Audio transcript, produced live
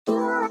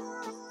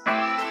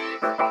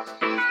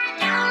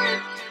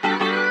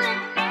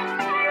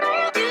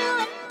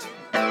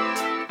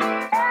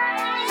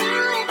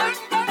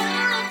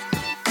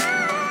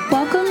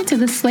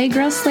the Slay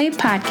Girl Slay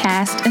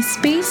podcast, a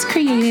space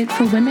created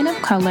for women of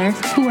color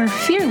who are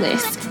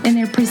fearless in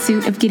their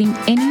pursuit of getting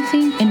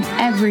anything and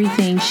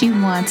everything she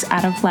wants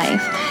out of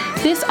life.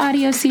 This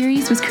audio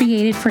series was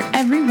created for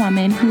every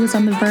woman who is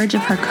on the verge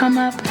of her come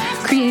up,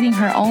 creating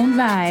her own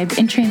vibe,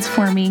 and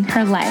transforming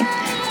her life.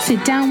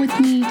 Sit down with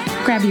me,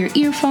 grab your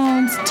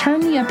earphones, turn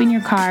me up in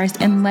your cars,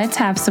 and let's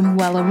have some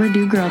well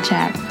overdue girl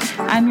chat.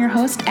 I'm your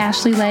host,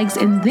 Ashley Legs,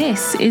 and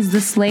this is the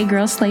Slay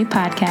Girl Slay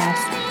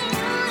podcast.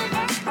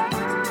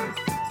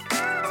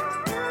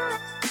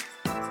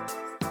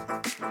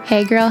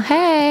 Hey girl,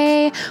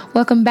 hey!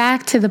 Welcome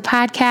back to the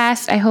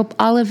podcast. I hope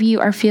all of you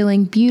are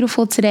feeling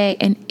beautiful today,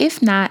 and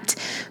if not,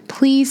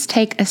 please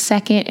take a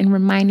second and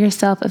remind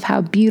yourself of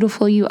how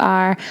beautiful you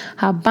are,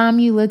 how bomb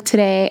you look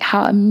today,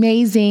 how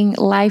amazing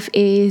life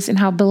is, and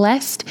how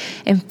blessed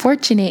and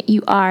fortunate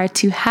you are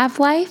to have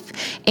life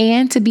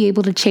and to be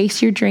able to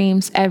chase your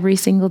dreams every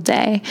single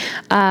day.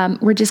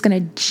 We're just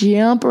going to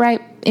jump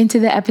right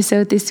into the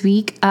episode this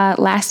week.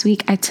 Last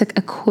week, I took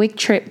a quick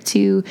trip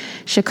to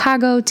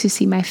Chicago to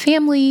see my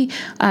family.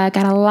 Got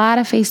a lot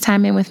of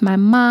FaceTime in with my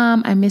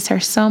mom. I miss her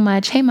so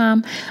much. Hey,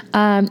 Mom.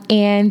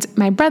 And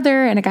my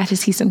brother, and I got to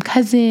see some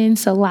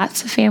cousins, so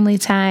lots of family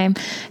time.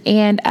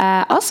 And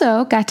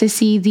also got to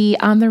see the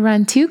On the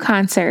Run 2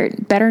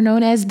 concert, better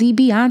known as the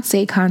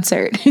Beyonce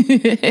concert,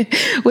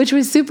 which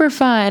was super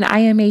fun. I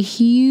am a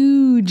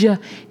huge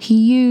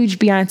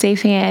Beyonce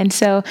fan,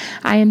 so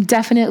I am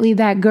definitely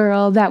that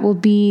girl that will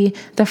be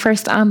the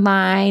first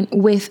online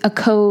with a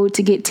code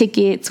to get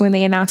tickets when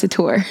they announce a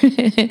tour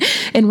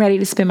and ready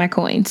to spend my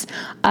coins.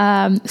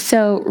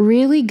 So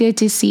really good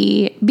to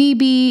see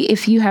BB.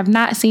 If you have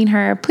not seen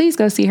her, please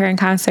go see her in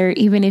concert.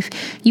 Even if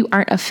you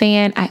aren't a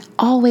fan, I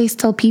always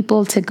tell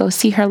people to go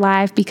see her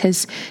live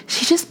because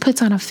she just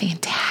puts on a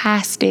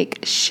fantastic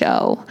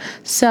show.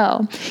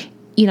 So,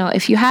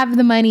 if you have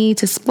the money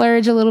to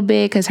splurge a little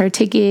bit, because her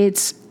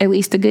tickets, at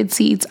least the good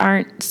seats,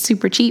 aren't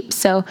super cheap.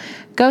 So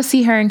go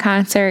see her in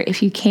concert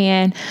if you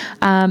can.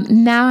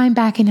 Now I'm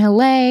back in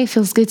LA.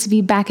 Feels good to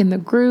be back in the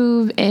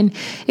groove and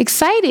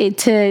excited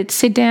to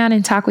sit down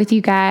and talk with you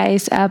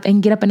guys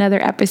and get up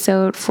another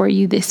episode for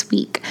you this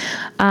week.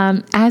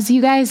 As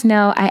you guys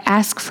know, I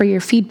ask for your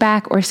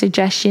feedback or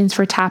suggestions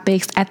for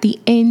topics at the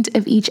end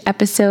of each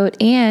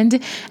episode. And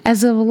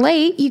as of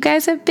late, you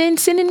guys have been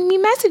sending me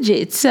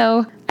messages.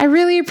 So I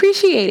really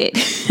appreciate it.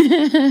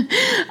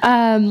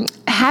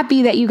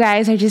 Happy that you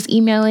guys are just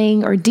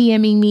emailing or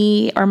DMing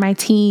me or my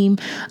team.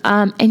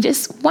 And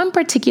just one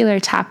particular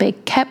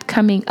topic kept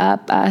coming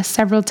up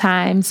several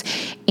times,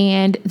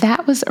 and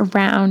that was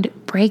around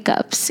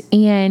breakups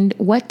and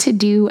what to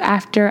do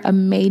after a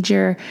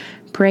major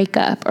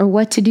breakup, or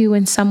what to do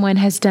when someone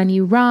has done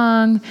you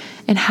wrong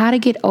and how to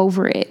get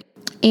over it.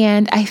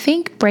 And I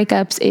think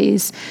breakups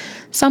is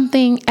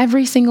something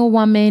every single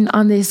woman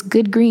on this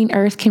good green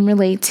earth can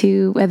relate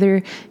to,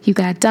 whether you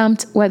got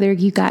dumped, whether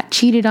you got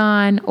cheated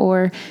on,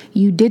 or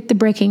you did the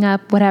breaking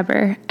up,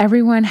 whatever.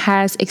 Everyone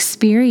has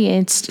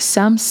experienced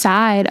some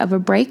side of a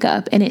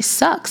breakup, and it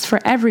sucks for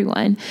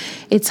everyone.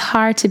 It's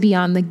hard to be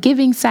on the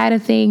giving side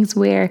of things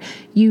where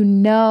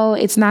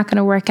it's not going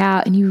to work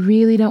out and you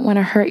really don't want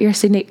to hurt your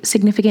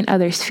significant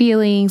other's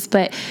feelings,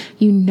 but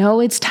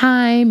it's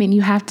time and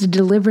you have to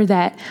deliver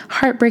that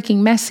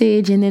heartbreaking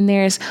message. And then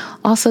there's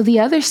also the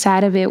other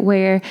side of it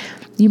where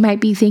you might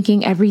be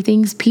thinking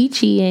everything's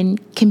peachy and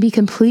can be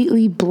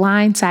completely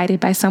blindsided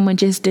by someone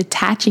just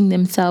detaching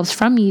themselves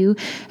from you.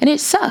 And it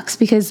sucks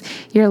because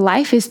your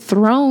life is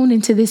thrown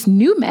into this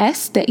new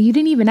mess that you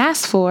didn't even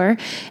ask for.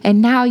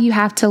 And now you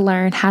have to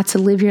learn how to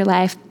live your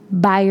life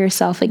by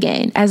yourself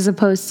again, as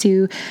opposed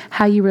to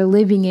how you were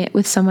living it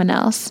with someone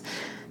else.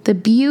 The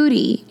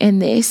beauty in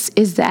this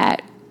is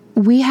that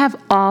we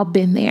have all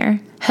been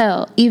there.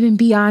 Hell, even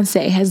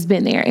Beyonce has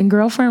been there, and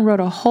Girlfriend wrote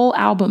a whole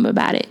album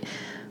about it.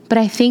 But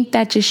I think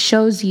that just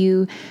shows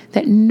you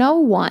that no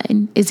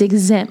one is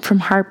exempt from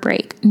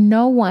heartbreak.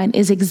 No one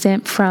is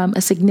exempt from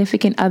a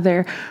significant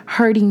other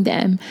hurting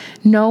them.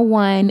 No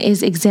one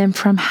is exempt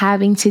from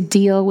having to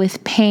deal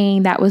with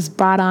pain that was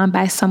brought on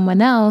by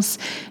someone else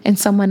and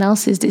someone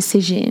else's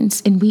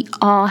decisions. And we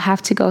all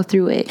have to go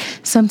through it,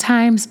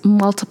 sometimes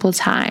multiple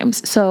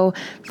times. So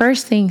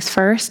first things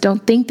first,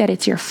 don't think that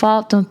it's your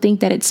fault. Don't think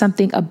that it's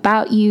something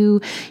about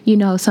you,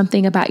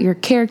 something about your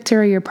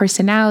character, your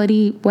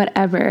personality,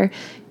 whatever.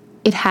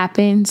 It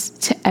happens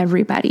to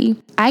everybody.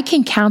 I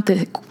can count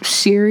the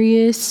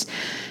serious,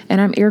 and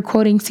I'm air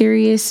quoting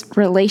serious,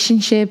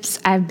 relationships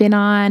I've been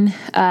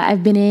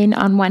in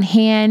on one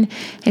hand.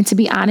 And to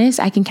be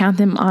honest, I can count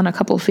them on a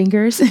couple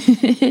fingers.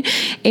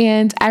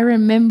 And I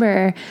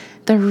remember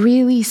the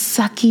really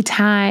sucky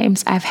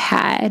times I've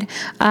had.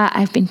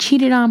 I've been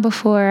cheated on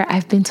before.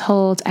 I've been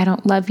told I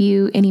don't love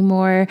you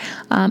anymore.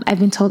 I've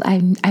been told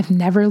I've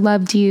never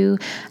loved you.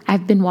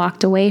 I've been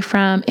walked away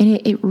from,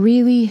 and it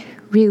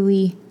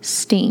really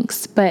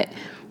stinks. But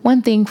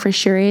one thing for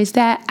sure is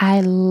that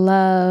I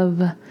love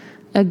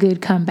a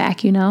good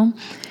comeback,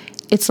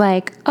 It's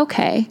like,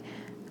 okay,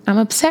 I'm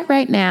upset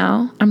right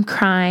now. I'm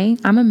crying.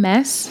 I'm a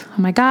mess.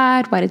 Oh my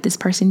God, why did this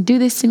person do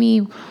this to me?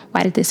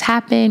 Why did this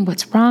happen?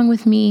 What's wrong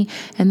with me?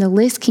 And the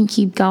list can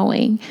keep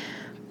going.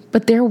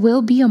 But there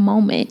will be a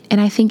moment,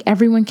 and I think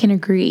everyone can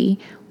agree,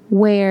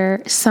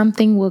 where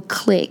something will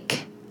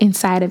click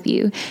inside of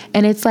you.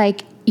 And it's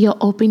like you'll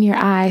open your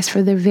eyes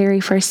for the very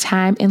first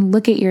time and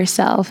look at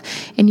yourself,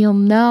 and you'll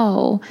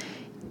know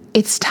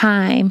it's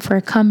time for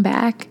a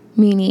comeback,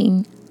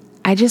 meaning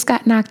I just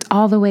got knocked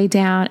all the way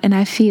down and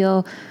I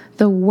feel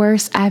the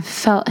worst I've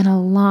felt in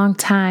a long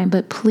time.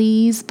 But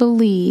please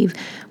believe,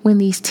 when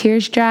these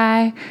tears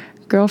dry,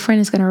 girlfriend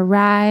is going to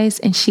rise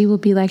and she will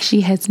be like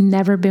she has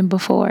never been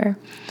before.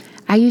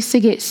 I used to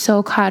get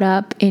so caught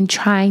up in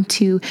trying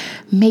to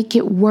make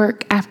it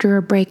work after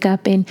a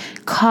breakup and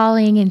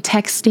calling and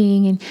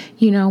texting and,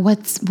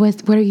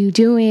 what are you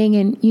doing?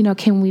 And,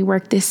 can we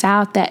work this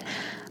out? That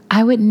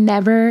I would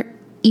never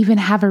even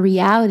have a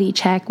reality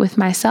check with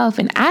myself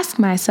and ask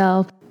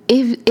myself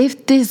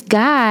if this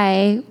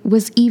guy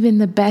was even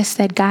the best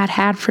that God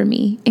had for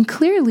me. And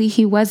clearly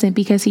he wasn't,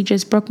 because he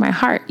just broke my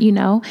heart,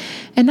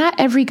 And not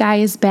every guy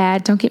is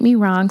bad. Don't get me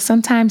wrong.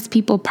 Sometimes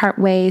people part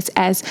ways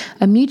as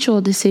a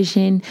mutual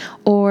decision,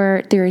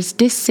 or there is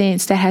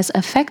distance that has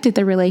affected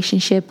the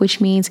relationship,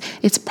 which means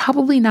it's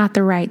probably not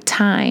the right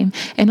time.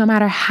 And no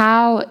matter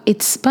how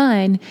it's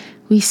spun,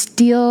 we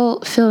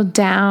still feel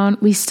down.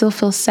 We still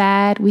feel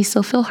sad. We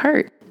still feel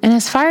hurt. And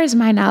as far as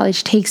my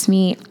knowledge takes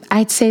me,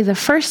 I'd say the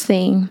first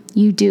thing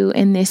you do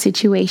in this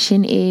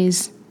situation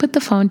is put the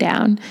phone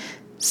down.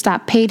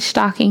 Stop page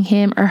stalking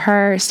him or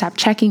her. Stop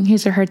checking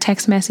his or her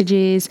text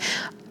messages.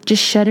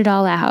 Just shut it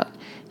all out.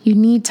 You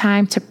need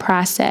time to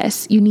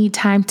process. You need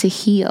time to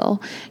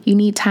heal. You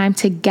need time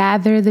to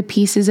gather the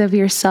pieces of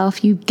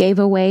yourself you gave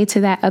away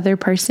to that other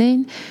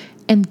person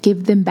and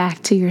give them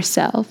back to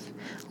yourself.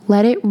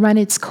 Let it run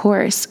its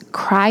course.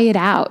 Cry it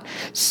out.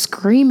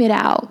 Scream it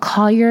out.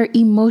 Call your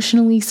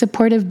emotionally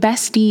supportive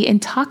bestie and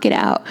talk it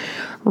out.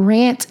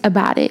 Rant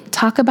about it.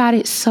 Talk about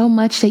it so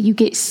much that you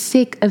get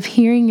sick of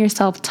hearing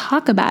yourself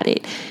talk about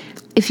it.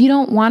 If you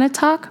don't want to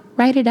talk,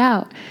 write it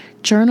out.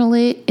 Journal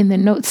it in the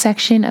notes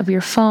section of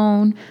your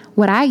phone.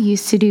 What I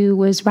used to do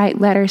was write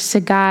letters to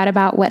God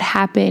about what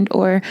happened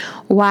or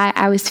why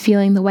I was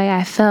feeling the way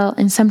I felt.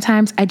 And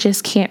sometimes I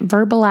just can't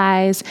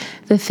verbalize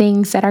the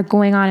things that are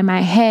going on in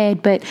my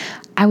head, but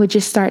I would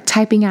just start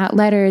typing out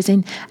letters.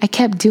 And I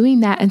kept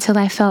doing that until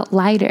I felt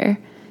lighter.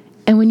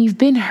 And when you've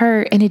been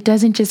hurt, and it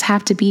doesn't just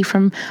have to be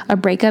from a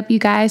breakup, you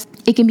guys,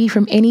 it can be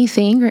from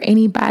anything or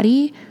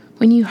anybody.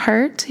 When you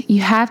hurt,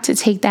 you have to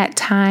take that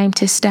time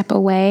to step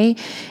away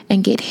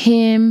and get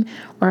him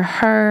or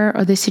her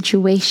or the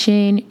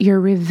situation,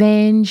 your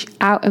revenge,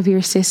 out of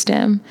your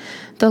system.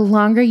 The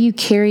longer you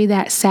carry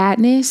that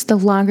sadness, the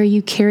longer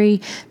you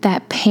carry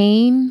that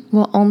pain,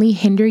 will only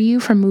hinder you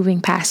from moving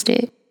past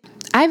it.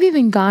 I've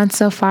even gone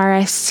so far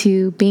as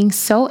to being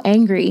so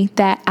angry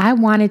that I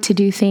wanted to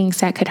do things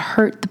that could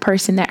hurt the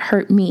person that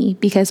hurt me,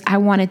 because I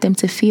wanted them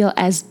to feel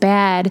as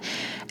bad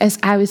as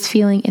I was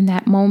feeling in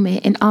that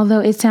moment. And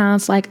although it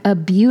sounds like a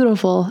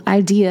beautiful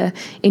idea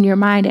in your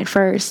mind at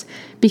first,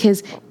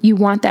 because you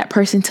want that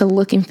person to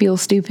look and feel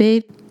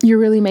stupid, you're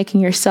really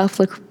making yourself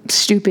look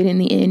stupid in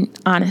the end,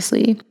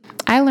 honestly.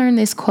 I learned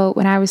this quote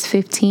when I was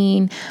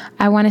 15,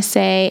 I want to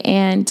say,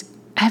 and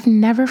I've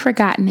never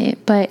forgotten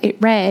it, but it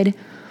read,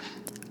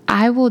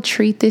 "I will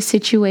treat this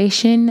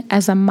situation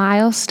as a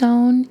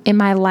milestone in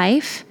my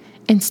life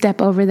and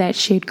step over that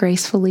shit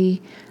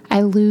gracefully.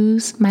 I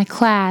lose my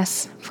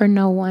class for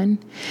no one."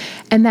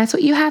 And that's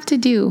what you have to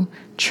do.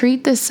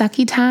 Treat the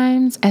sucky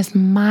times as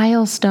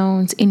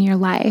milestones in your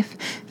life.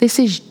 This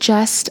is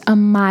just a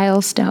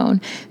milestone.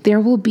 There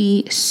will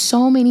be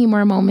so many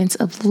more moments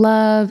of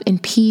love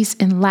and peace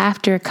and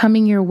laughter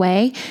coming your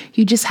way.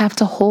 You just have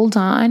to hold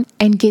on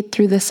and get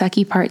through the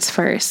sucky parts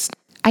first.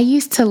 I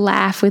used to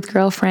laugh with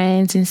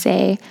girlfriends and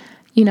say,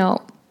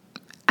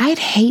 I'd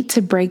hate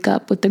to break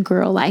up with a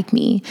girl like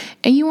me.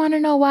 And you want to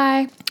know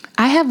why?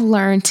 I have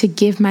learned to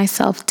give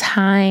myself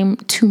time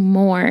to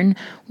mourn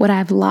what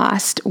I've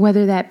lost,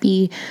 whether that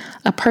be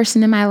a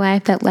person in my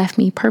life that left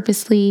me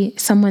purposely,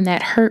 someone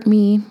that hurt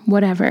me,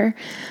 whatever.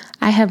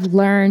 I have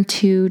learned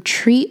to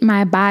treat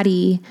my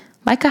body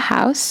like a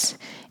house,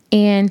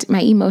 and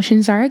my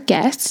emotions are a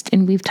guest.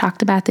 And we've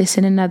talked about this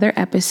in another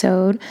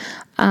episode.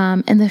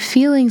 And the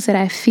feelings that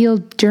I feel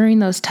during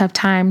those tough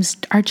times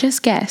are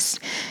just guests,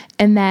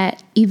 and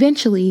that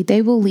eventually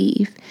they will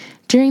leave.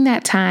 During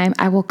that time,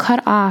 I will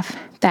cut off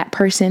that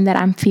person that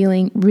I'm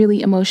feeling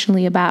really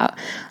emotionally about.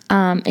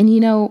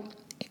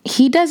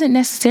 He doesn't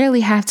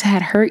necessarily have to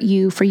have hurt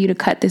you for you to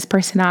cut this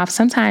person off.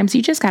 Sometimes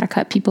you just got to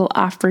cut people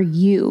off for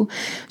you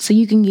so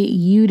you can get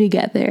you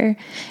together.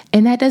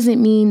 And that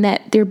doesn't mean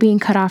that they're being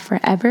cut off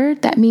forever.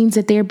 That means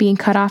that they're being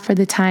cut off for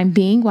the time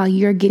being while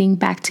you're getting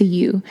back to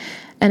you.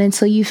 And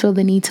until you feel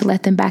the need to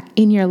let them back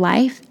in your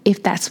life,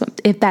 if that's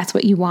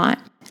what you want.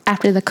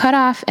 After the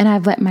cutoff and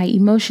I've let my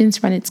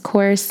emotions run its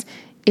course,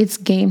 it's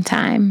game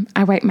time.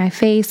 I wipe my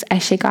face, I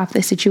shake off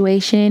the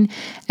situation,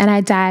 and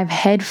I dive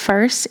head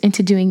first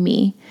into doing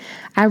me.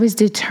 I was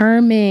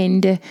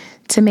determined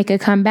to make a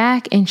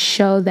comeback and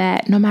show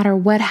that no matter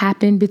what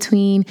happened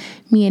between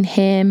me and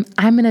him,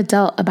 I'm an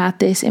adult about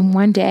this. And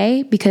one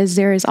day, because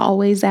there is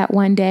always that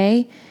one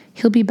day,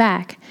 he'll be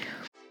back.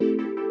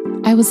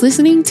 I was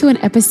listening to an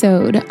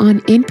episode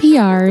on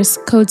NPR's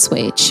Code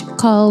Switch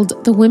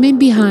called The Women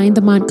Behind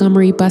the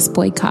Montgomery Bus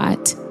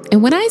Boycott.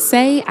 And when I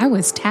say I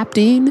was tapped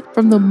in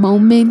from the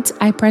moment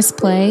I pressed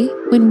play,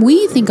 when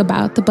we think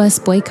about the bus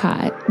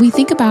boycott, we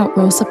think about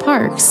Rosa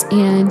Parks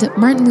and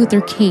Martin Luther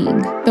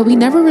King, but we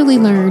never really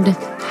learned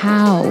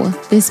how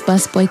this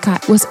bus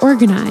boycott was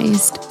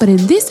organized. But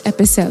in this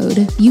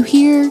episode, you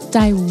hear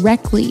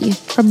directly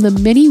from the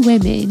many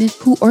women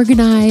who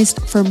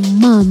organized for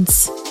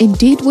months and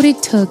did what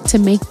it took to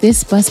make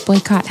this bus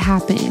boycott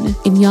happen.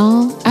 And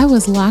y'all, I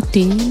was locked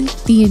in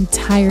the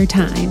entire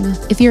time.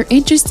 If you're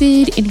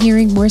interested in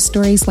hearing more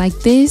stories like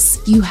this,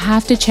 you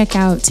have to check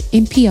out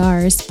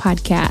NPR's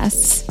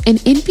podcasts. In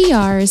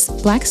NPR's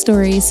Black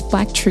Stories,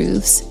 Black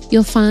Truths,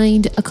 you'll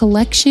find a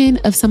collection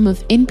of some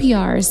of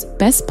NPR's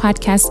best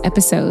podcast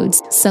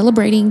episodes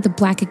celebrating the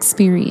Black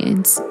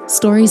experience.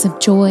 Stories of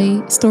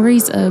joy,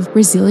 stories of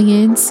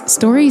resilience,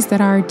 stories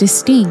that are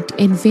distinct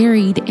and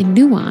varied and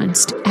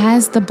nuanced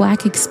as the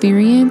Black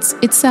experience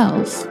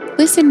itself.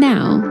 Listen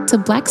now to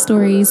Black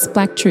Stories,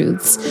 Black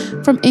Truths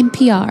from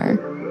NPR,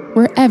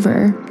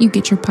 wherever you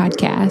get your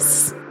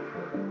podcasts.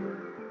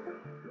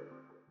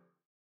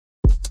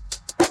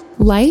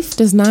 Life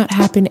does not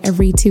happen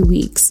every 2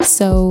 weeks,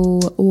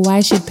 so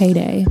why should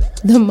payday?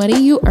 The money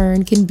you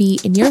earn can be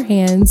in your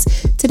hands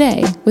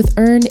today with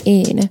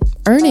EarnIn.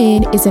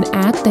 EarnIn is an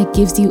app that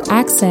gives you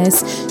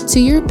access to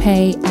your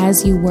pay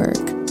as you work,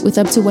 with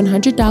up to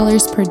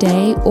 $100 per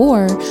day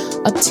or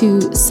up to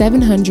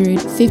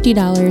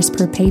 $750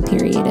 per pay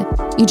period.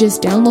 You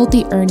just download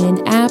the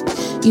EarnIn app,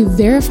 you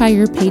verify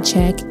your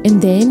paycheck,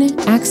 and then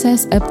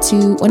access up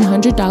to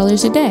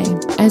 $100 a day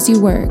as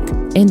you work.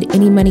 And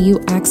any money you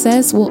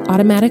access will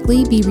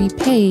automatically be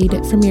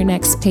repaid from your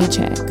next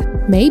paycheck.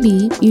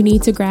 Maybe you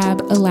need to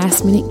grab a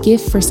last-minute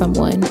gift for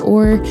someone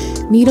or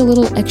need a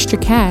little extra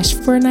cash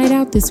for a night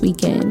out this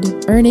weekend.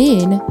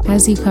 EarnIn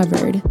has you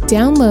covered.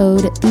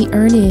 Download the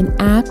EarnIn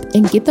app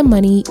and get the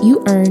money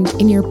you earned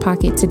in your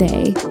pocket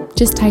today.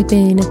 Just type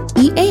in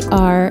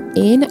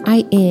EARNIN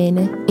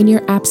in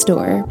your app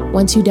store.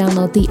 Once you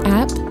download the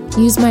app,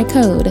 use my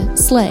code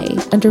SLAY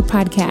under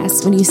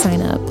podcasts when you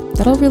sign up.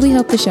 That'll really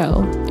help the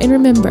show. And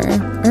remember,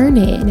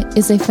 EarnIn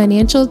is a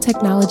financial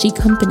technology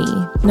company,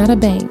 not a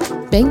bank.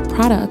 Bank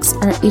products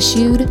are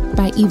issued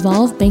by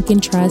Evolve Bank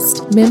and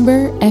Trust,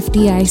 member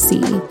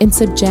FDIC, and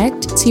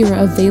subject to your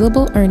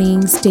available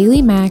earnings,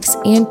 daily max,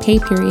 and pay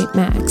period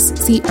max.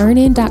 See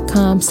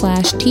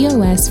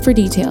earnin.com/TOS for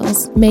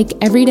details. Make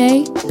every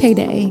day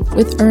payday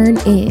with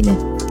EarnIn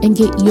and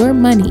get your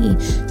money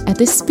at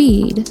the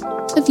speed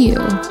of you.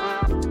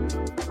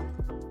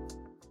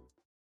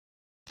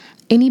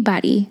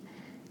 Anybody,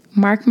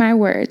 mark my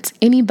words,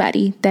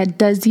 anybody that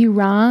does you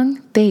wrong,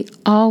 they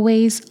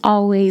always,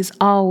 always,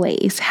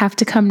 always have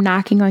to come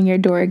knocking on your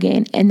door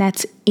again. And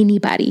that's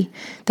anybody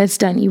that's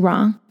done you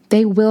wrong.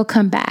 They will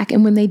come back.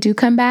 And when they do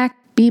come back,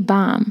 be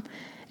bomb.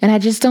 And I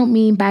just don't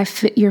mean by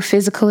your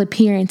physical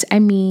appearance. I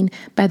mean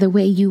by the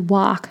way you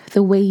walk,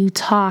 the way you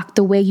talk,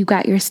 the way you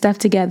got your stuff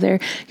together.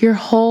 Your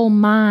whole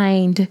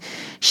mind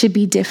should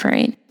be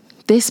different.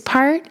 This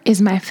part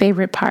is my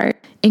favorite part.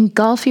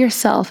 Engulf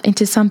yourself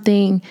into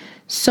something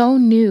so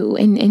new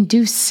and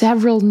do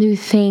several new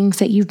things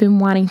that you've been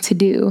wanting to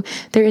do.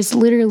 There is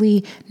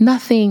literally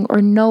nothing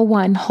or no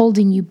one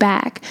holding you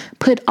back.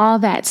 Put all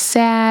that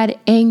sad,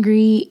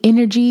 angry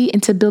energy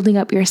into building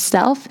up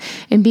yourself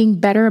and being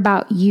better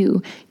about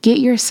you. Get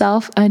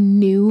yourself a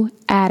new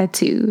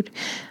attitude.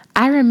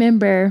 I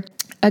remember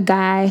a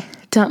guy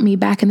dumped me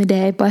back in the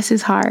day, bless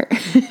his heart.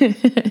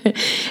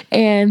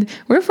 And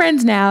we're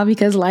friends now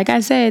because, like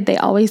I said, they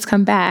always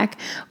come back.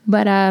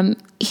 But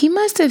he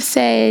must have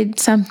said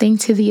something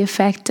to the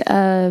effect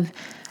of,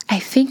 I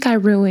think I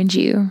ruined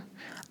you.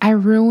 I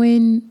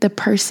ruined the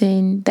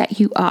person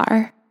that you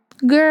are.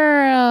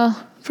 Girl,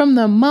 from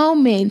the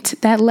moment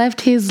that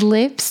left his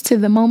lips to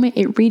the moment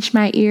it reached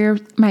my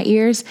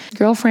ears,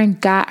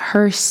 girlfriend got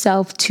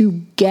herself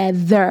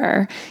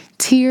together.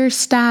 Tears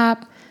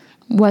stopped.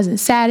 Wasn't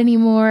sad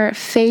anymore,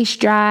 face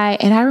dry.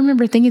 And I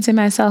remember thinking to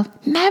myself,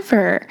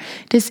 never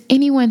does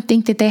anyone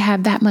think that they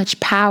have that much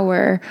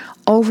power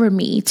over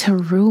me to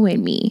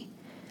ruin me.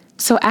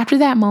 So after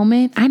that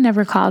moment, I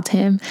never called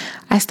him.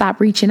 I stopped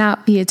reaching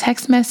out via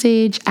text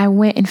message. I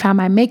went and found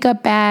my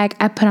makeup bag.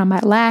 I put on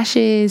my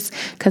lashes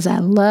because I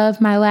love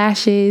my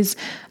lashes.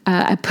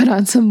 I put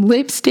on some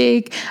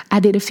lipstick. I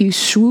did a few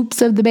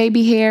swoops of the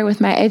baby hair with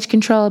my edge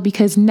control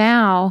because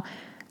now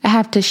I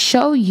have to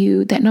show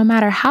you that no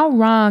matter how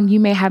wrong you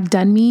may have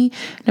done me,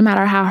 no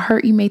matter how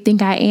hurt you may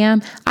think I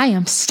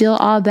am still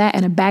all that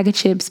and a bag of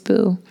chips,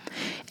 boo.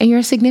 And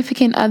your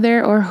significant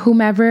other or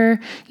whomever,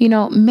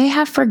 may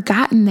have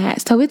forgotten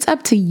that. So it's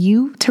up to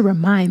you to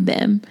remind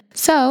them.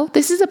 So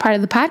this is a part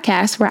of the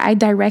podcast where I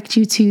direct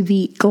you to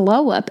the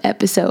glow up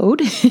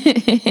episode.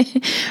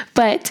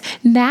 But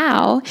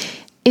now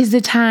is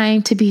the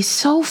time to be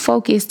so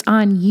focused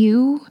on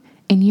you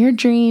and your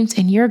dreams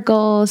and your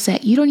goals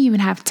that you don't even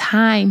have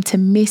time to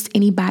miss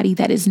anybody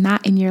that is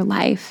not in your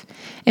life.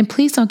 And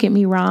please don't get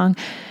me wrong.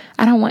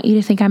 I don't want you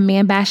to think I'm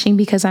man bashing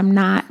because I'm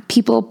not.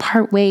 People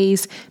part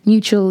ways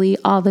mutually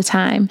all the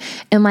time.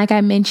 And like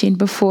I mentioned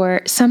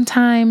before,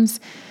 sometimes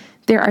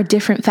there are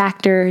different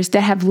factors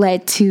that have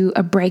led to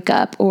a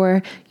breakup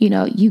or,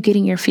 you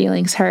getting your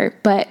feelings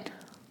hurt. But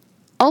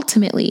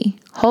ultimately,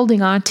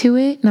 holding on to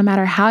it, no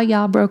matter how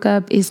y'all broke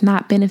up, is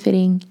not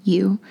benefiting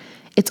you.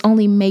 It's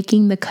only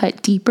making the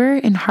cut deeper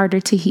and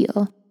harder to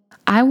heal.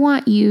 I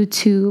want you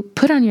to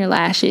put on your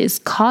lashes,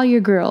 call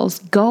your girls,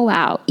 go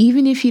out.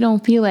 Even if you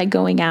don't feel like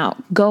going out,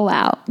 go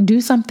out,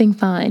 do something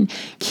fun.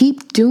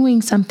 Keep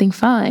doing something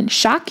fun.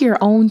 Shock your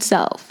own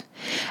self.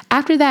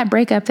 After that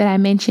breakup that I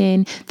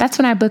mentioned, that's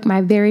when I booked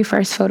my very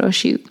first photo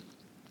shoot.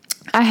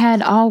 I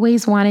had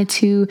always wanted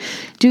to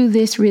do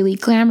this really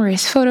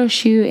glamorous photo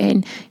shoot.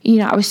 And,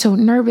 I was so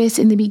nervous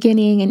in the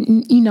beginning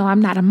and,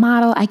 I'm not a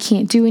model. I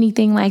can't do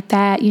anything like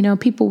that.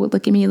 People would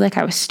look at me like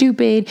I was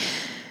stupid.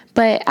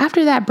 But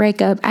after that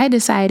breakup, I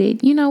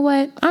decided, you know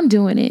what? I'm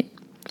doing it.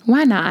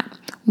 Why not?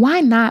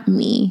 Why not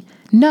me?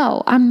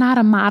 No, I'm not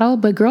a model,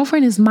 but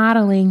girlfriend is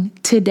modeling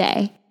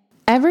today.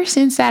 Ever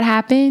since that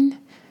happened,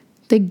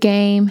 the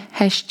game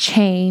has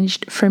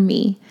changed for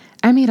me.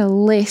 I made a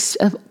list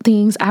of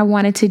things I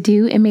wanted to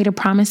do and made a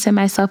promise to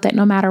myself that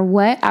no matter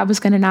what, I was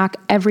going to knock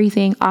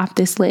everything off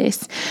this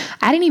list.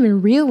 I didn't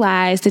even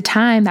realize the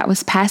time that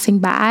was passing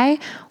by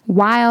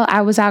while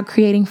I was out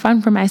creating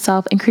fun for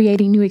myself and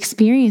creating new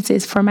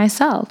experiences for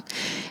myself.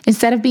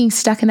 Instead of being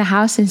stuck in the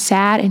house and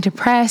sad and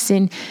depressed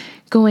and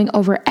going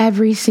over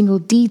every single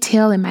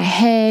detail in my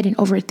head and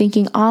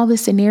overthinking all the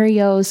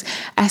scenarios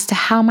as to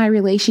how my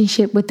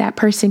relationship with that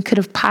person could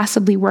have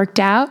possibly worked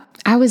out,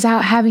 I was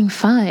out having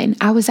fun.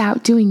 I was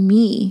out doing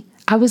me.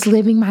 I was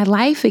living my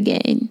life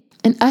again.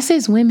 And us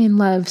as women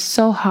love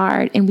so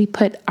hard and we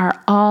put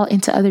our all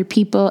into other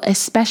people,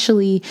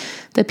 especially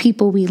the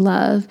people we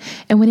love.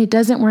 And when it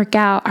doesn't work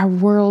out, our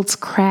worlds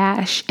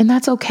crash. And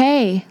that's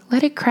okay.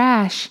 Let it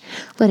crash.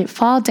 Let it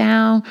fall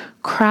down,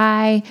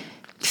 cry,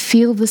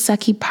 feel the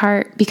sucky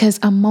part, because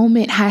a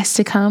moment has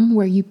to come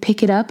where you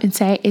pick it up and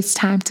say, it's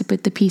time to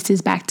put the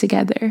pieces back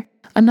together.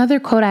 Another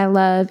quote I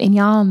love, and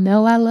y'all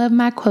know I love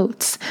my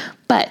quotes,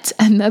 but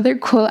another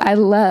quote I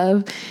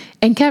love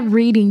and kept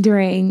reading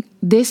during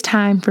this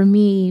time for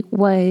me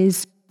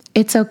was,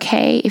 it's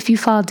okay if you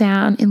fall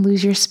down and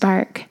lose your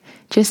spark.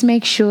 Just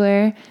make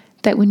sure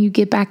that when you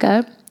get back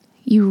up,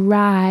 you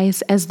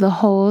rise as the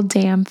whole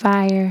damn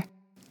fire.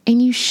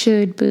 And you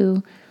should,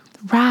 boo.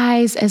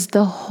 Rise as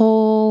the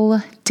whole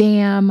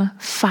damn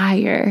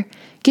fire.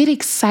 Get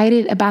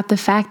excited about the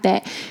fact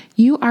that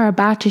you are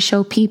about to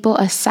show people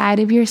a side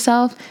of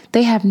yourself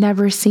they have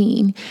never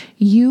seen.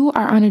 You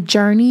are on a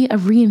journey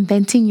of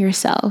reinventing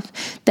yourself,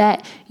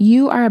 that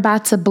you are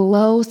about to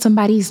blow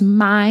somebody's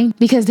mind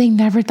because they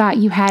never thought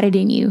you had it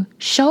in you.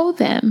 Show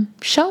them,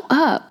 show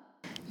up.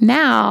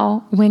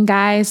 Now, when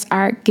guys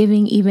are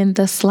giving even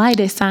the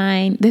slightest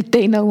sign that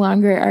they no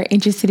longer are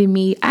interested in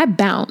me, I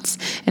bounce.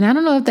 And I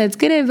don't know if that's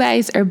good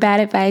advice or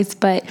bad advice,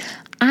 but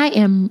I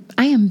am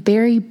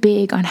very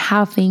big on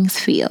how things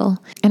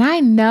feel. And I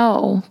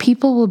know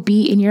people will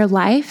be in your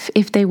life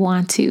if they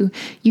want to.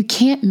 You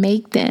can't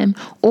make them,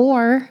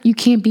 or you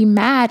can't be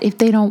mad if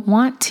they don't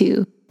want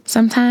to.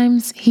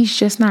 Sometimes he's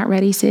just not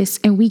ready, sis,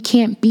 and we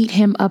can't beat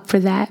him up for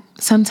that.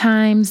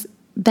 Sometimes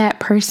that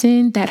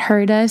person that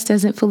hurt us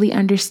doesn't fully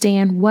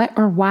understand what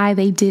or why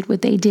they did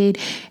what they did.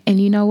 And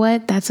you know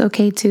what? That's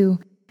okay too.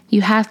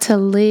 You have to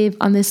live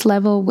on this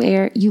level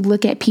where you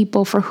look at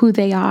people for who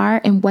they are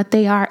and what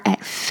they are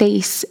at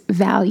face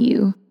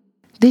value.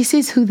 This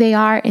is who they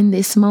are in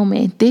this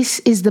moment. This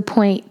is the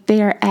point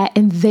they are at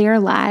in their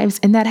lives.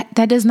 And that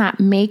does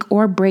not make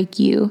or break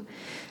you.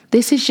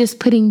 This is just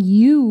putting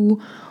you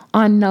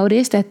on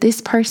notice that this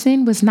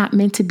person was not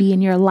meant to be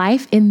in your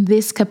life in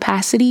this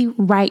capacity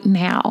right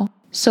now.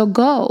 So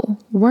go,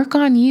 work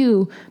on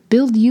you,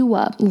 build you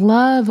up,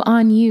 love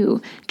on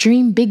you,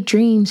 dream big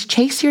dreams,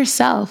 chase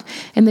yourself,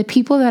 and the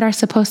people that are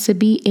supposed to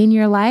be in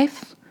your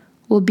life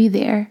will be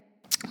there.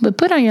 But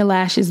put on your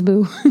lashes,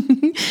 boo,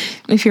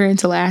 if you're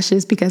into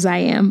lashes, because I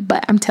am.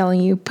 But I'm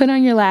telling you, put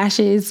on your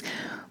lashes,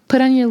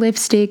 put on your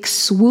lipstick,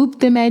 swoop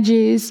them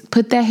edges,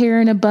 put that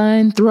hair in a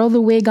bun, throw the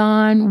wig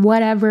on,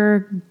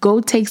 whatever. Go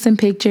take some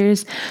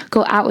pictures,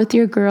 go out with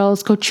your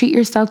girls, go treat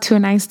yourself to a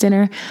nice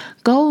dinner.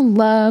 Go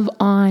love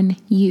on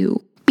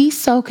you. Be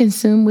so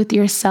consumed with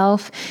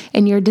yourself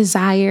and your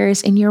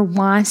desires and your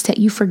wants that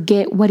you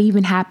forget what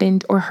even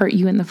happened or hurt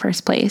you in the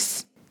first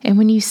place. And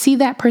when you see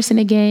that person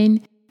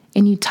again,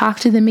 and you talk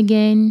to them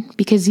again,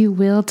 because you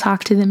will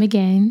talk to them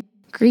again,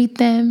 greet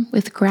them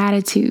with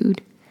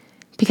gratitude.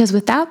 Because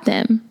without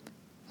them,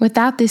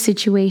 without this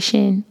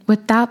situation,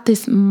 without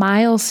this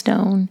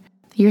milestone,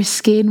 your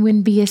skin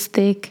wouldn't be as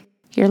thick,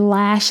 your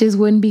lashes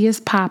wouldn't be as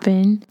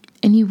popping,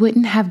 and you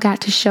wouldn't have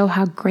got to show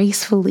how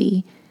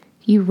gracefully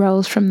you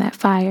rose from that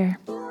fire.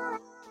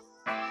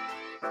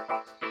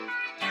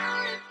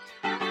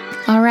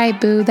 All right,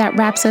 boo, that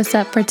wraps us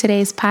up for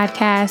today's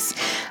podcast.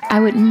 I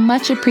would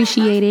much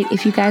appreciate it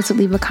if you guys would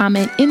leave a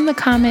comment in the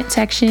comment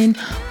section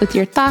with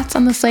your thoughts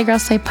on the Slay Girl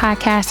Slay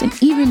podcast,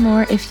 and even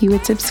more if you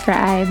would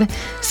subscribe.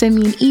 Send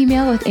me an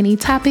email with any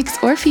topics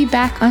or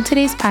feedback on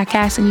today's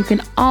podcast, and you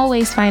can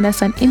always find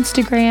us on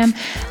Instagram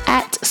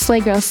at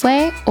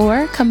SlayGirlSlay,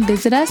 or come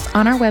visit us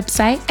on our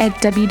website at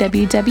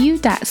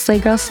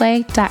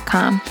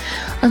www.slaygirlslay.com.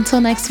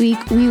 Until next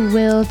week, we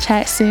will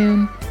chat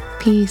soon.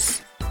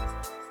 Peace.